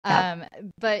Yeah. Um,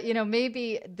 but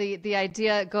maybe the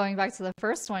idea going back to the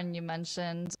first one you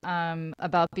mentioned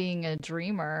about being a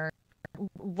dreamer,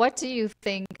 what do you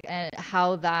think and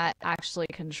how that actually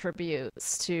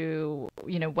contributes to,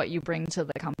 what you bring to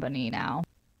the company now?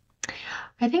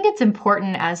 I think it's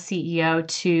important as CEO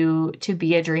to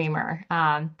be a dreamer,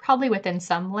 probably within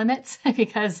some limits,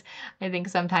 because I think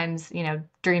sometimes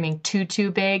dreaming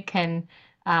too big can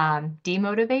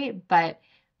demotivate. But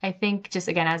I think just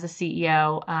again as a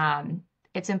CEO,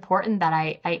 it's important that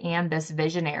I am this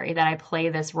visionary, that I play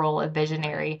this role of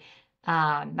visionary.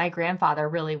 My grandfather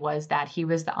really was that. He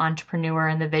was the entrepreneur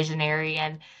and the visionary,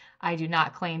 and I do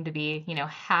not claim to be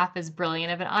half as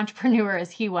brilliant of an entrepreneur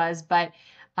as he was, but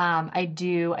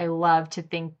I love to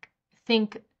think,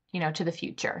 to the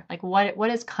future. Like what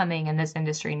is coming in this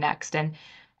industry next and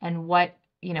what,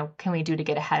 can we do to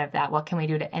get ahead of that? What can we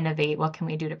do to innovate? What can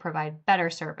we do to provide better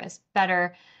service,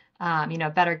 better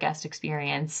guest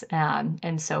experience,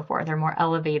 and so forth, or more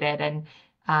elevated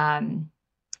um,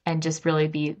 and just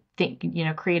really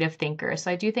creative thinkers.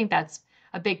 So I do think that's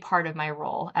a big part of my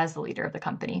role as the leader of the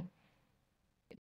company.